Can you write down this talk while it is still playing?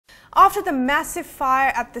After the massive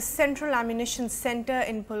fire at the Central Ammunition Center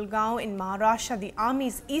in Pulgaon in Maharashtra, the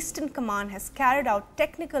Army's Eastern Command has carried out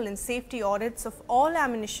technical and safety audits of all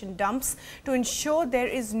ammunition dumps to ensure there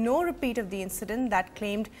is no repeat of the incident that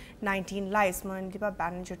claimed 19 lives. Mandipa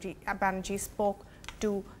Banerjee spoke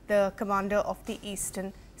to the commander of the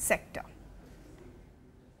Eastern Sector.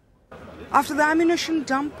 After the ammunition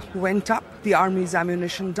dump went up, the Army's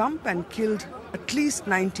ammunition dump, and killed at least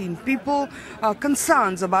 19 people,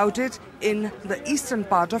 concerns about it in the eastern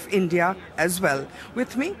part of India as well.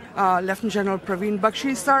 With me, Lieutenant General Praveen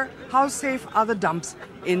Bakshi. Sir, how safe are the dumps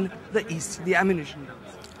in the east, the ammunition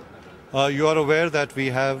dumps? You are aware that we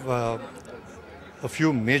have a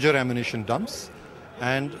few major ammunition dumps,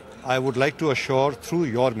 and I would like to assure through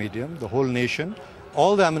your medium, the whole nation,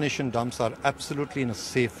 all the ammunition dumps are absolutely in a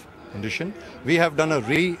safe condition. We have done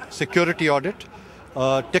a security audit,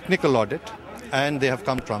 technical audit, and they have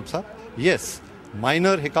come trumps up. Yes,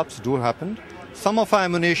 minor hiccups do happen. Some of our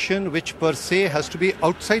ammunition, which per se has to be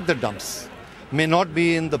outside the dumps, may not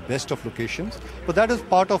be in the best of locations, but that is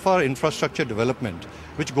part of our infrastructure development,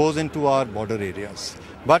 which goes into our border areas.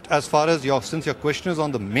 But as far as since your question is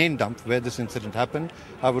on the main dump where this incident happened,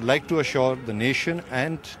 I would like to assure the nation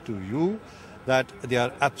and to you that they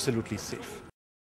are absolutely safe.